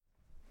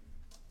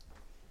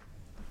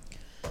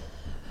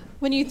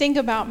When you think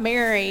about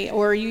Mary,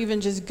 or you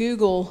even just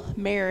Google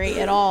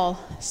Mary at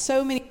all,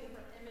 so many different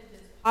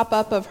images pop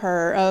up of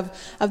her,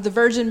 of the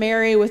Virgin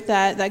Mary with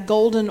that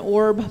golden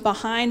orb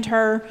behind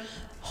her,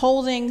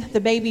 holding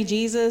the baby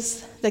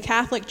Jesus. The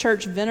Catholic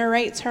Church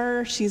venerates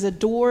her. She's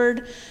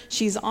adored,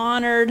 she's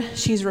honored,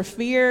 she's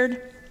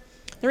revered.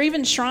 There are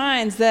even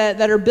shrines that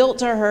are built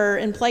to her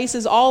in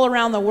places all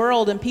around the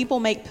world, and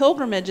people make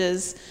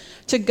pilgrimages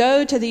to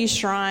go to these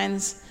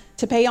shrines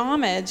to pay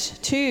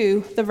homage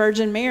to the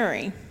Virgin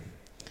Mary.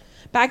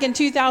 Back in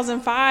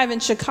 2005 in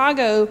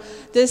Chicago,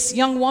 this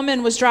young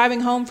woman was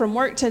driving home from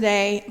work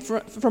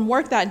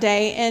that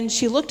day, and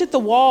she looked at the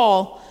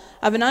wall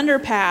of an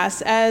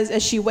underpass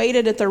as she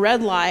waited at the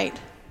red light,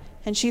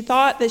 and she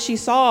thought that she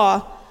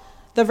saw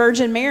the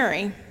Virgin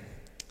Mary.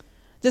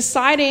 This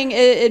sighting,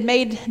 it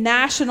made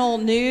national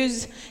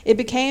news. It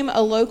became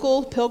a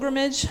local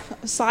pilgrimage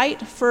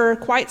site for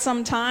quite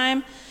some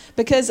time,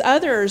 because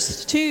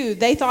others, too,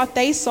 they thought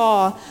they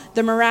saw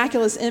the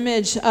miraculous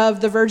image of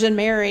the Virgin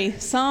Mary.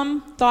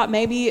 Some thought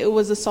maybe it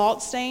was a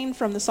salt stain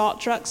from the salt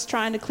trucks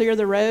trying to clear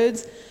the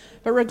roads.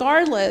 But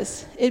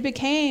regardless, it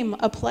became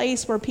a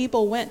place where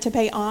people went to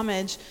pay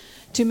homage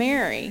to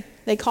Mary.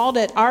 They called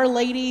it Our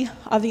Lady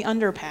of the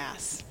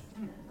Underpass.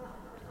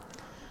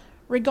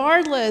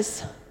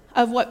 Regardless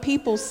of what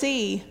people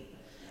see,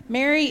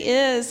 Mary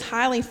is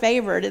highly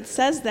favored. It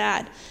says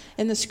that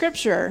in the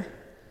scripture.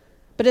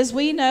 But as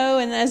we know,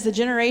 and as the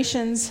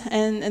generations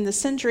and the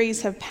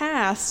centuries have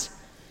passed,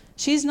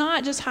 she's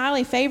not just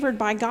highly favored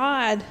by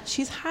God,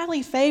 she's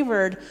highly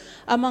favored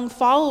among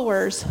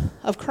followers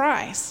of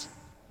Christ.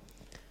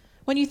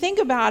 When you think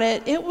about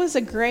it, it was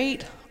a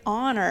great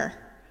honor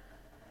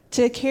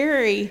to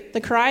carry the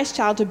Christ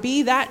child, to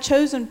be that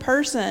chosen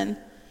person,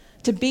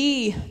 to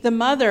be the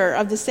mother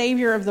of the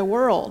Savior of the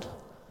world.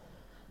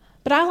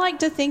 But I like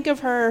to think of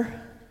her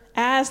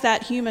as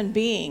that human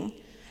being,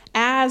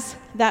 as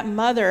that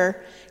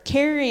mother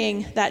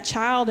carrying that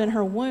child in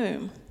her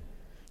womb.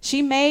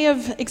 She may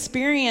have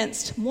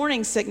experienced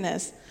morning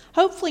sickness.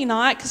 Hopefully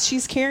not, because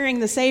she's carrying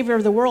the Savior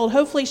of the world.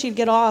 Hopefully she'd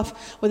get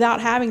off without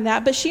having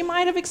that, but she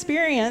might have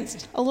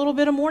experienced a little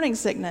bit of morning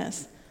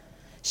sickness.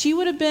 She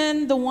would have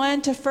been the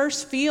one to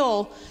first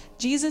feel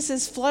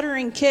Jesus'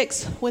 fluttering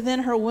kicks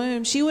within her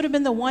womb. She would have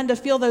been the one to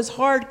feel those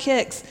hard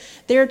kicks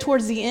there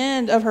towards the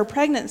end of her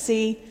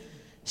pregnancy.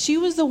 She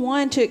was the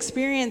one to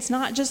experience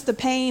not just the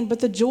pain, but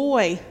the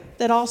joy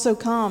that also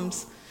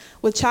comes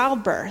with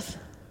childbirth.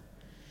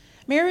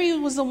 Mary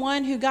was the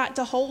one who got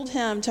to hold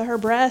him to her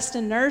breast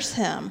and nurse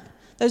him.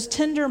 Those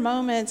tender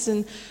moments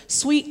and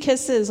sweet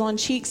kisses on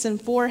cheeks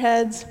and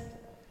foreheads.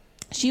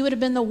 She would have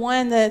been the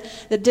one that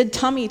did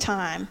tummy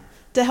time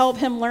to help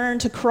him learn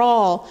to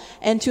crawl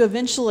and to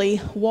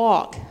eventually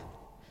walk.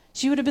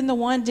 She would have been the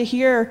one to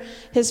hear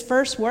his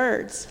first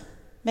words.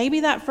 Maybe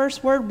that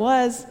first word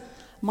was,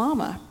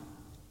 Mama.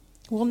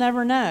 We'll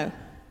never know.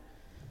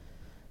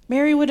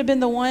 Mary would have been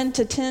the one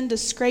to tend to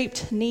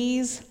scraped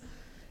knees,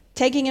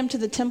 taking him to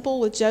the temple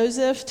with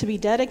Joseph to be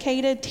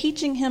dedicated,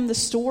 teaching him the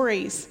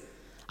stories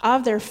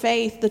of their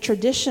faith, the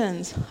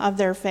traditions of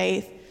their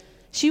faith.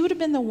 She would have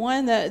been the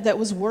one that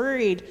was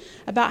worried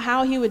about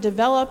how he would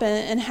develop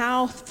and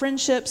how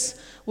friendships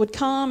would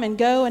come and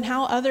go and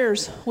how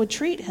others would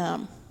treat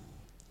him.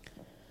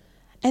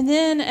 And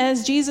then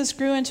as Jesus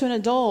grew into an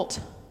adult,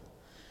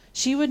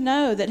 she would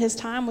know that his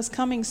time was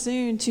coming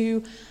soon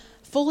to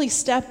fully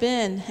step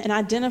in and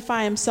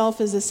identify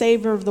himself as the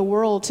Savior of the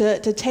world,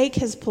 to take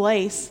his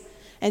place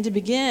and to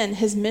begin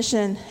his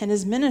mission and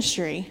his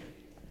ministry.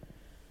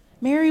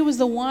 Mary was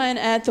the one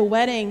at the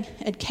wedding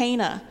at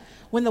Cana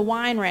when the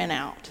wine ran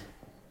out.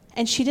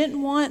 And she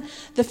didn't want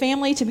the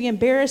family to be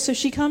embarrassed, so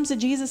she comes to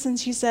Jesus and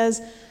she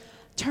says,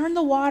 turn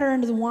the water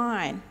into the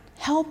wine.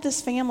 Help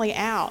this family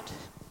out.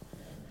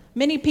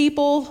 Many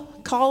people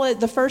call it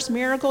the first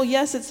miracle.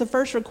 Yes, it's the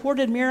first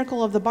recorded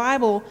miracle of the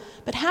Bible,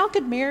 but how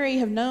could Mary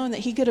have known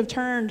that he could have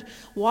turned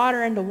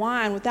water into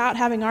wine without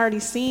having already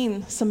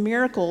seen some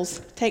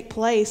miracles take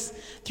place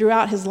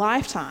throughout his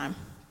lifetime?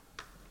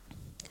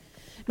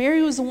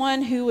 Mary was the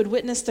one who would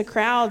witness the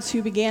crowds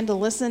who began to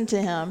listen to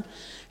him,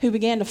 who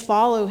began to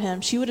follow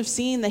him. She would have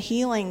seen the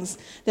healings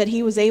that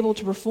he was able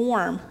to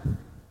perform.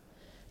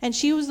 And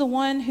she was the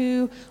one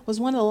who was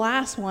one of the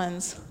last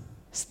ones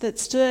that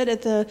stood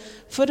at the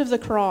foot of the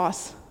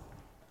cross,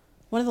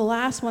 one of the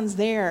last ones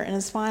there in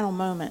his final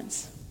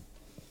moments.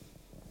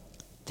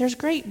 There's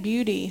great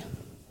beauty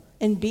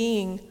in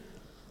being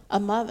a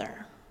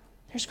mother.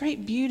 There's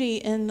great beauty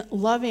in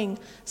loving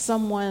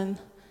someone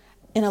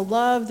in a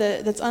love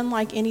that's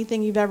unlike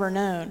anything you've ever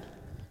known.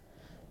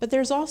 But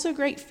there's also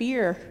great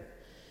fear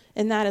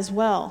in that as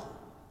well.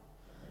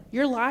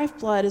 Your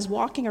lifeblood is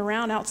walking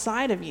around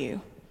outside of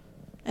you.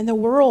 And the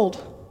world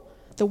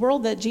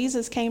that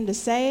Jesus came to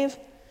save,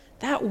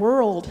 that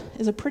world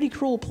is a pretty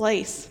cruel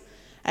place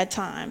at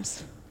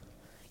times.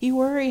 You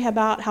worry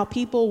about how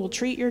people will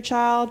treat your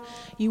child.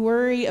 You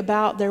worry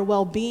about their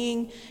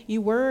well-being.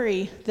 You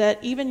worry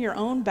that even your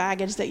own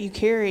baggage that you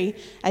carry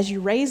as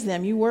you raise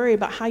them, you worry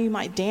about how you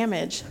might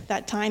damage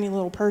that tiny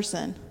little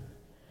person.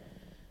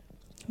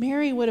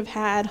 Mary would have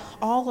had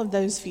all of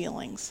those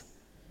feelings,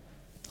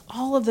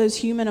 all of those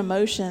human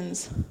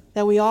emotions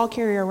that we all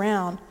carry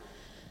around.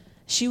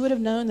 She would have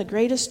known the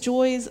greatest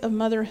joys of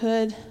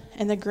motherhood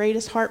and the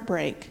greatest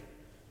heartbreak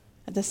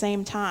at the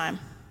same time.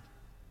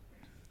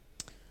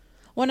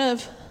 One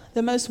of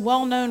the most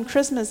well-known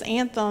Christmas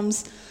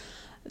anthems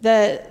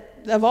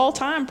that of all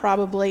time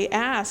probably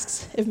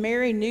asks if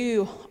Mary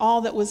knew all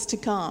that was to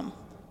come.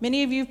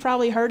 Many of you have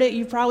probably heard it.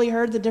 You've probably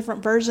heard the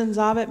different versions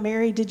of it.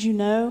 Mary, did you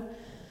know?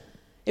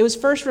 It was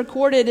first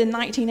recorded in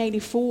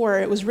 1984.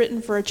 It was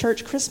written for a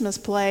church Christmas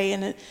play,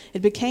 and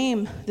it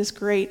became this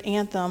great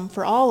anthem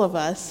for all of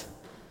us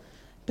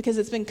because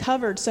it's been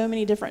covered so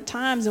many different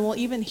times, and we'll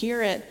even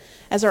hear it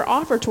as our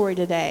offertory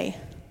today.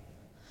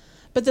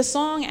 But the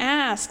song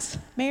asks,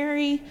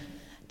 Mary,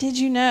 did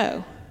you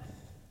know?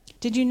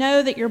 Did you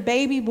know that your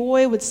baby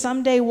boy would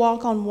someday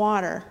walk on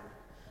water?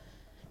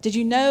 Did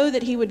you know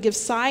that he would give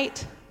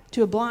sight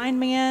to a blind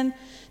man?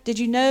 Did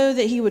you know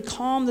that he would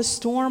calm the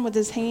storm with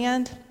his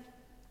hand?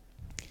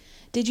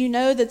 Did you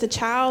know that the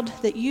child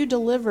that you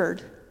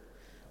delivered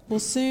will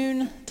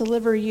soon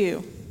deliver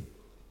you?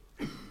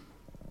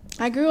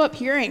 I grew up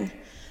hearing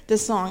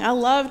this song. I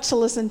loved to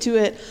listen to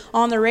it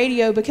on the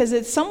radio because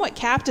it's somewhat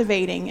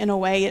captivating in a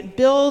way. It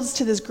builds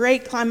to this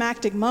great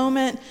climactic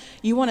moment.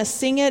 You want to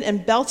sing it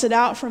and belt it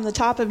out from the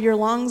top of your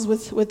lungs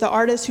with the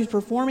artist who's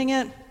performing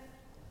it.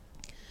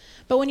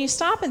 But when you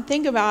stop and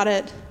think about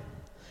it,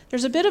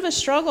 there's a bit of a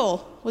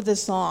struggle with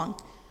this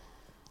song.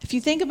 If you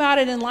think about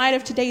it in light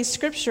of today's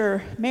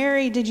scripture,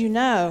 Mary, did you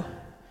know?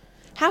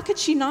 How could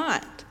she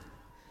not?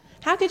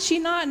 How could she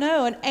not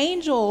know? An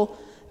angel,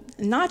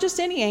 not just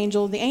any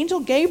angel, the angel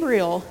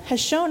Gabriel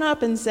has shown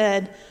up and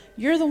said,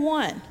 you're the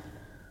one.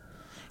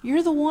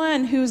 You're the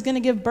one who is going to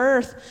give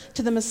birth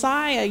to the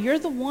Messiah. You're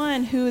the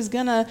one who is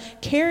going to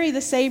carry the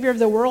Savior of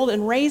the world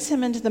and raise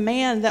him into the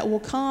man that will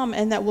come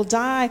and that will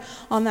die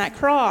on that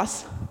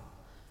cross.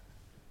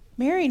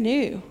 Mary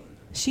knew.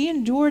 She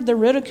endured the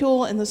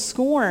ridicule and the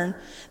scorn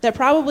that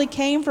probably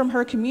came from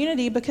her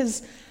community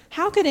because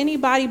how could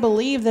anybody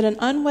believe that an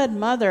unwed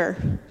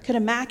mother could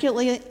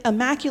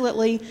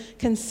immaculately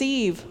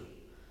conceive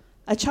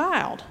a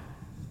child?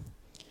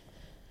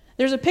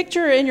 There's a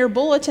picture in your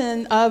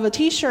bulletin of a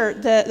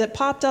t-shirt that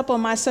popped up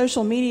on my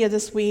social media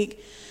this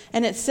week,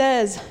 and it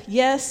says,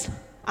 "Yes,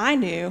 I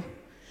knew,"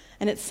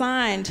 and it's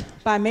signed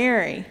by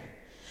Mary.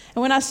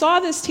 And when I saw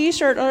this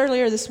t-shirt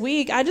earlier this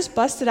week, I just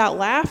busted out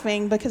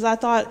laughing because I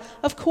thought,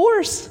 of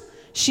course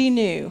she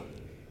knew.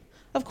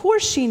 Of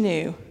course she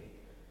knew.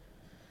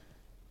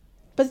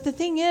 But the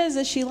thing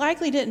is she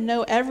likely didn't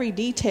know every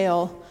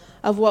detail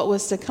of what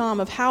was to come,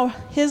 of how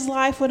his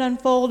life would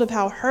unfold, of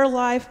how her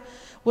life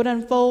would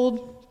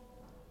unfold.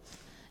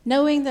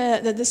 Knowing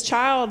that this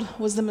child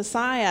was the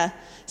Messiah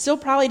still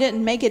probably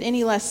didn't make it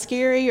any less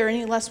scary or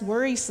any less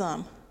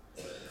worrisome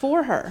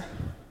for her.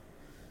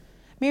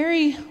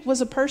 Mary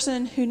was a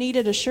person who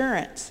needed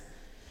assurance.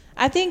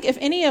 I think if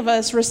any of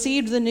us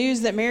received the news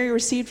that Mary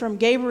received from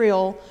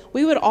Gabriel,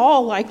 we would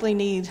all likely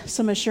need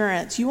some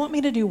assurance. You want me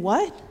to do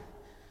what?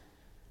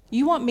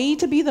 You want me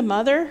to be the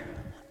mother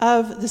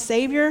of the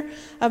Savior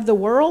of the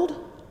world?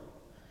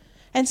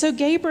 And so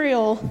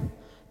Gabriel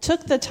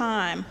took the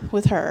time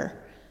with her.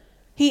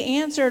 He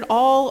answered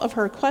all of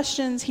her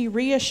questions. He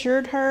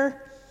reassured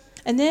her.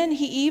 And then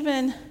he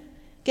even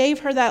gave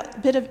her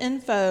that bit of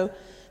info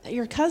that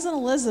your cousin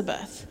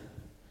Elizabeth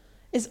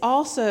is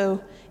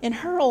also in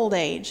her old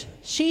age.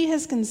 She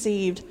has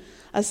conceived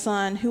a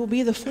son who will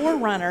be the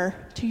forerunner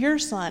to your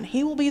son.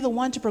 He will be the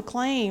one to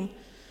proclaim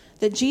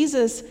that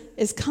Jesus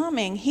is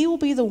coming. He will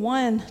be the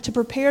one to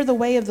prepare the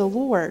way of the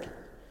Lord.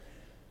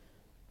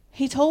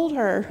 He told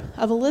her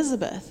of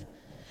Elizabeth.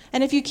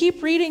 And if you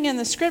keep reading in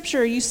the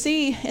scripture, you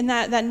see in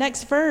that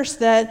next verse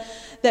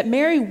that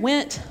Mary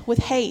went with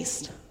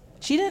haste.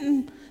 She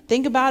didn't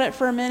think about it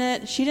for a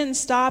minute. She didn't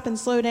stop and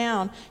slow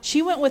down.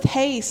 She went with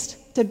haste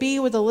to be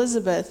with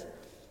Elizabeth.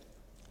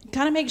 It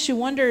kind of makes you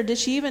wonder, did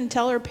she even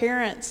tell her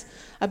parents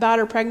about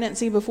her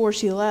pregnancy before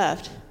she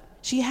left?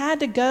 She had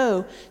to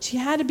go. She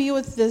had to be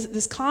with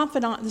this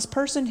confidant, this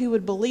person who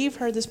would believe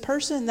her, this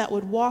person that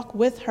would walk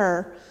with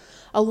her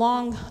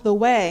along the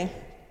way.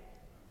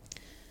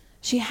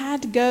 She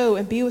had to go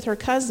and be with her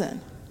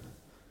cousin.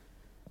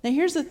 Now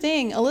here's the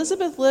thing,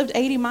 Elizabeth lived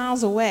 80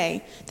 miles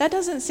away. That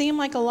doesn't seem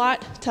like a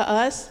lot to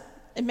us.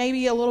 It may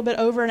be a little bit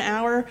over an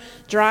hour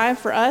drive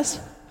for us.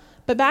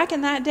 But back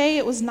in that day,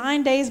 it was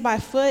 9 days by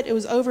foot. It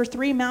was over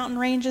 3 mountain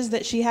ranges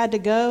that she had to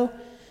go.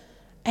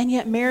 And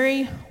yet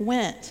Mary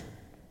went.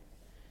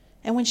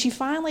 And when she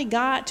finally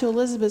got to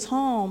Elizabeth's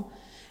home,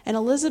 and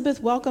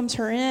Elizabeth welcomes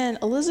her in,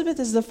 Elizabeth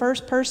is the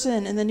first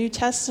person in the New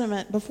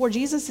Testament, before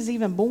Jesus is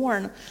even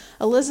born,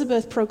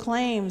 Elizabeth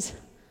proclaims,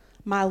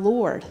 "My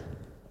Lord."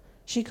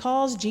 She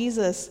calls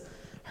Jesus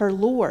her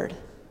Lord.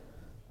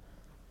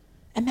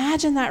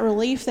 Imagine that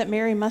relief that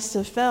Mary must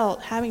have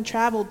felt, having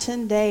traveled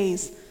 10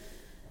 days,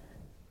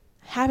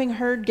 having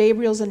heard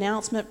Gabriel's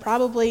announcement,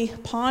 probably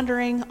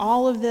pondering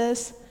all of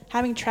this,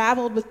 having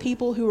traveled with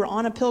people who were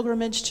on a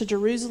pilgrimage to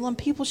Jerusalem,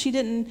 people she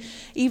didn't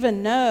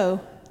even know.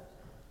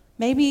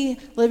 maybe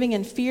living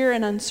in fear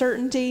and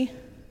uncertainty.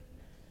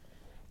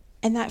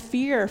 And that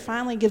fear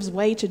finally gives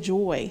way to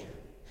joy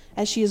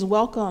as she is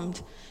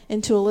welcomed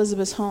into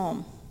Elizabeth's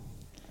home.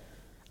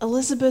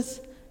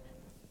 Elizabeth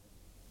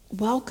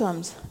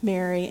welcomes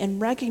Mary and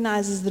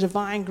recognizes the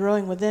divine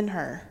growing within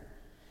her.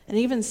 And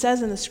it even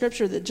says in the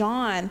scripture that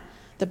John,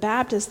 the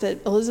Baptist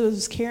that Elizabeth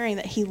was carrying,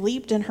 that he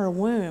leaped in her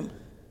womb.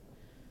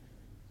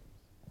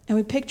 And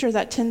we picture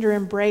that tender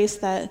embrace,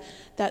 that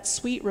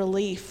sweet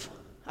relief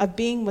of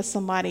being with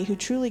somebody who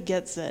truly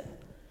gets it.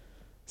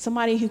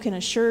 Somebody who can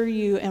assure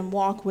you and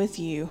walk with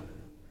you.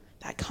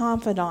 That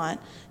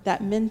confidant,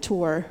 that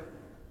mentor,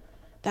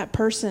 that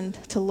person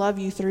to love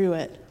you through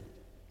it.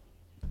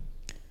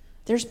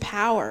 There's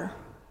power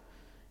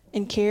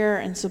in care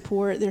and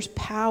support. There's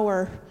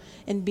power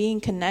in being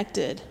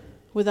connected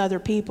with other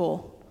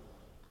people.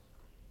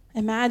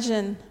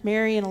 Imagine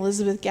Mary and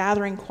Elizabeth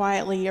gathering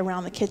quietly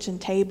around the kitchen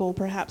table,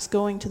 perhaps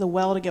going to the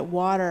well to get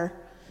water,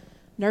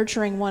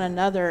 nurturing one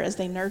another as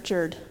they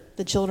nurtured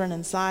the children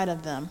inside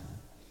of them.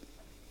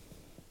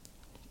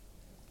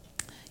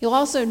 You'll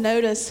also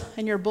notice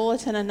in your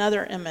bulletin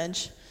another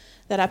image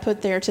that I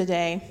put there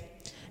today.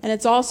 And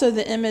it's also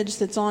the image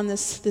that's on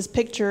this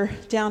picture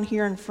down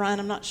here in front.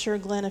 I'm not sure,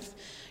 Glenn, if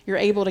you're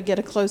able to get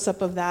a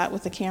close-up of that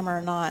with the camera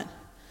or not.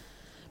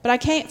 But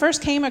I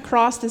first came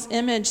across this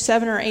image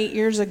 7 or 8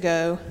 years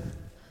ago,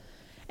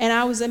 and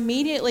I was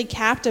immediately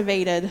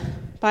captivated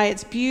by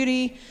its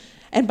beauty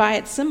and by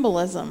its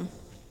symbolism.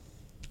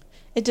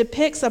 It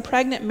depicts a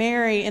pregnant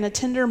Mary in a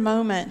tender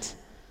moment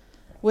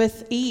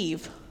with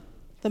Eve,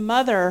 the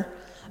mother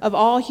of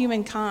all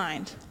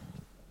humankind.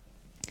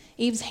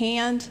 Eve's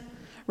hand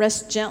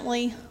rests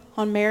gently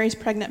on Mary's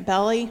pregnant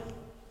belly.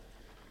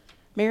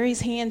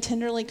 Mary's hand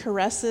tenderly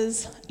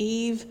caresses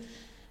Eve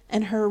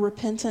and her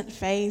repentant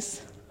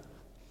face.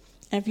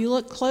 And if you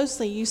look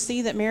closely, you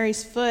see that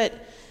Mary's foot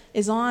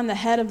is on the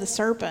head of the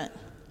serpent,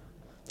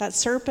 that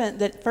serpent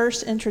that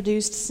first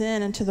introduced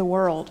sin into the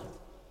world.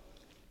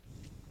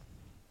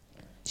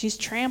 She's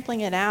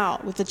trampling it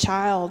out with the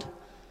child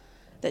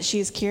that she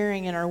is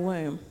carrying in her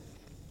womb.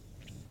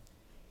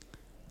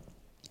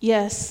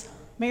 Yes,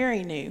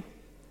 Mary knew.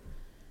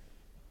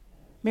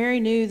 Mary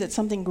knew that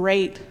something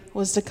great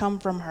was to come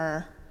from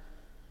her.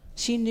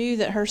 She knew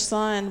that her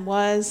son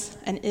was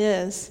and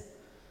is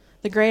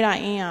the great I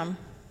am,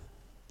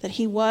 that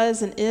he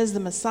was and is the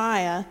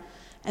Messiah,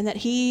 and that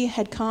he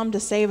had come to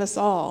save us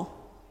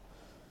all.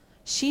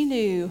 She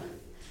knew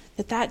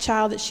that that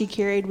child that she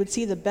carried would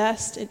see the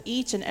best in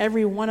each and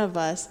every one of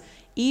us,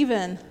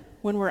 even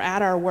when we're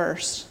at our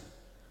worst.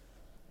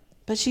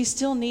 But she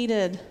still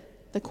needed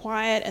the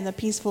quiet and the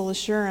peaceful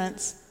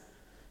assurance.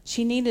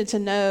 She needed to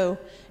know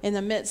in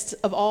the midst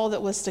of all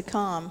that was to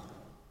come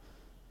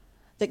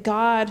that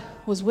God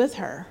was with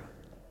her.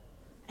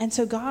 And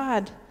so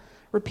God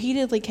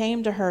repeatedly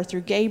came to her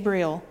through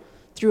Gabriel,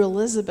 through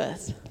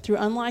Elizabeth, through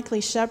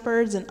unlikely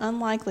shepherds and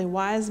unlikely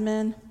wise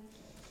men.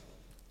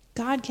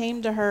 God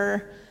came to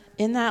her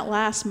in that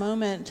last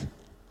moment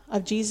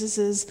of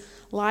Jesus'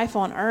 life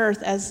on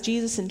earth as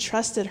Jesus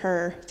entrusted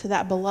her to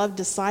that beloved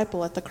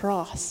disciple at the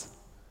cross.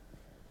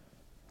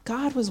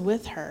 God was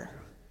with her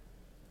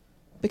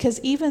because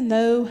even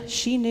though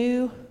she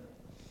knew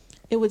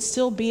it would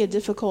still be a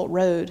difficult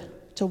road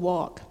to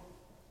walk.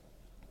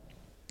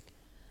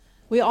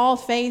 We all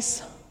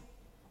face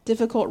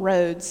difficult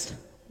roads.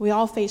 We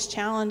all face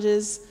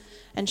challenges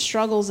and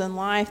struggles in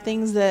life,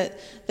 things that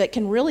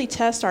can really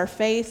test our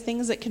faith,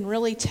 things that can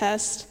really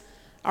test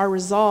our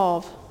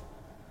resolve.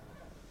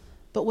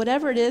 But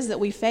whatever it is that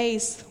we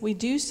face, we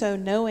do so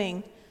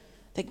knowing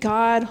that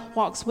God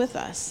walks with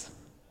us,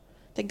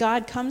 that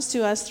God comes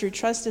to us through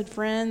trusted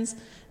friends,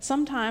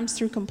 sometimes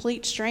through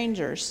complete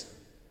strangers.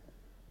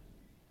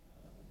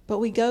 But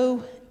we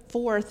go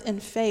forth in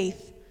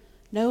faith,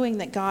 knowing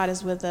that God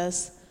is with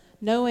us,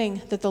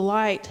 knowing that the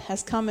light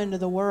has come into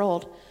the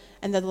world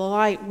and that the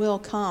light will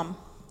come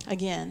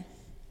again.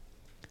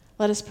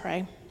 Let us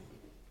pray.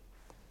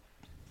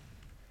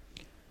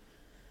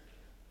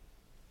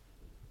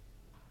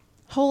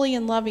 Holy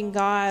and loving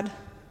God,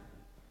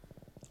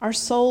 our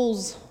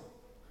souls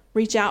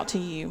reach out to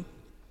you,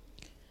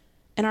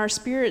 and our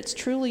spirits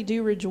truly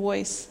do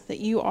rejoice that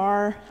you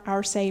are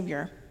our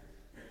Savior.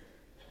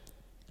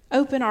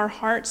 Open our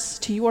hearts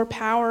to your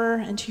power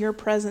and to your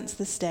presence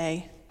this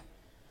day.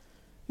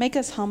 Make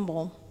us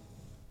humble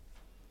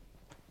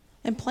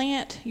and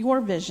plant your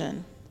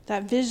vision,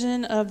 that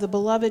vision of the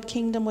beloved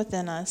kingdom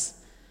within us,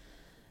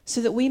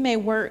 so that we may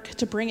work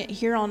to bring it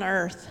here on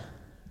earth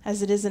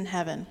as it is in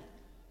heaven.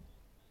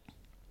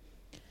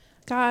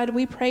 God,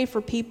 we pray for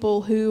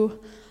people who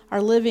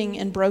are living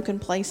in broken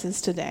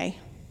places today,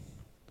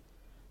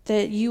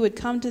 that you would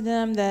come to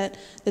them, that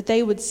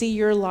they would see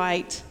your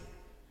light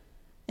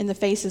in the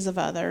faces of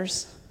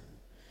others.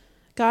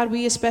 God,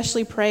 we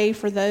especially pray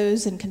for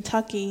those in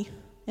Kentucky,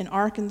 in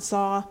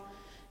Arkansas,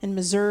 in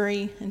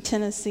Missouri, in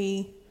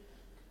Tennessee,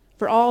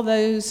 for all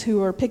those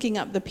who are picking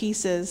up the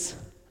pieces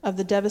of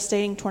the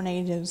devastating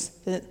tornadoes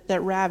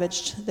that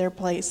ravaged their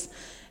place,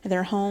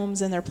 their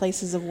homes, and their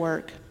places of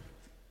work.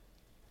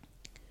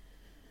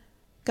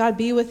 God,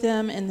 be with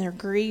them in their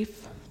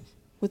grief,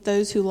 with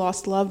those who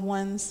lost loved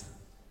ones.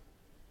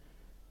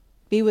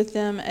 Be with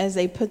them as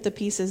they put the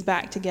pieces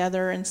back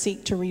together and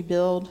seek to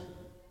rebuild.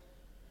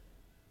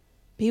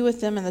 Be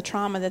with them in the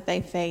trauma that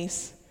they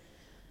face,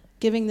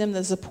 giving them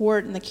the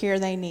support and the care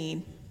they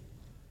need.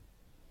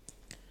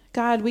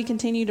 God, we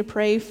continue to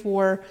pray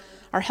for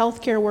our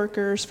healthcare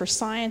workers, for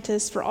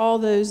scientists, for all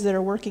those that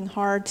are working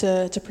hard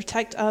to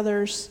protect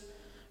others,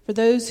 for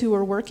those who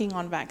are working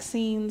on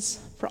vaccines,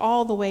 for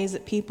all the ways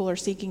that people are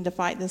seeking to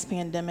fight this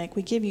pandemic.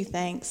 We give you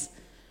thanks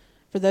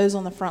for those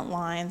on the front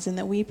lines, and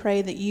that we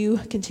pray that you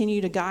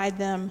continue to guide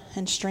them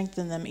and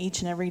strengthen them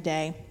each and every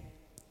day.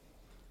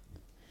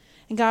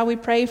 And God, we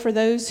pray for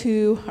those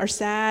who are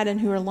sad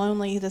and who are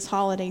lonely this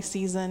holiday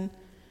season,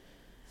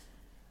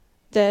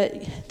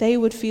 that they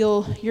would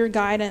feel your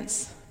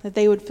guidance, that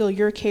they would feel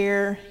your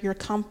care, your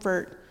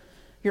comfort,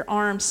 your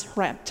arms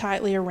wrapped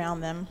tightly around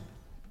them.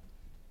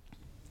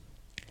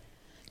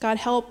 God,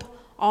 help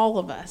all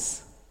of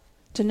us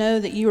to know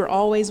that you are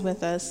always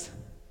with us,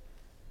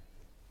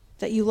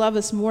 that you love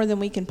us more than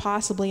we can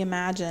possibly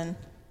imagine,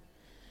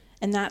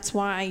 and that's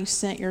why you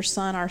sent your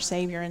Son, our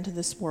Savior, into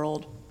this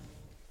world.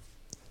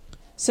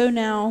 So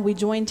now we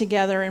join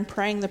together in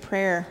praying the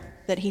prayer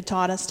that he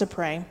taught us to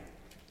pray.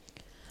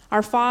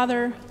 Our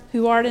Father,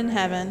 who art in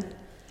heaven,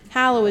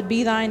 hallowed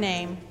be thy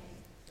name.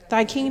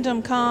 Thy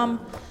kingdom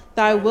come,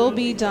 thy will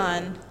be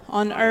done,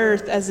 on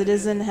earth as it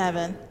is in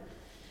heaven.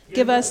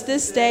 Give us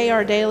this day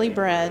our daily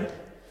bread,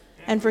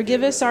 and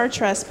forgive us our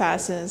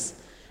trespasses,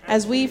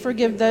 as we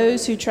forgive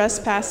those who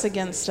trespass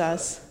against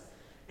us.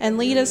 And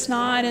lead us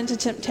not into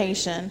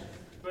temptation,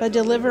 but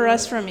deliver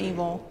us from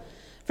evil.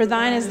 For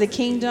thine is the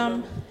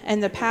kingdom,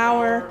 and the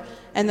power,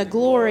 and the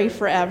glory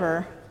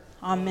forever.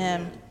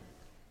 Amen.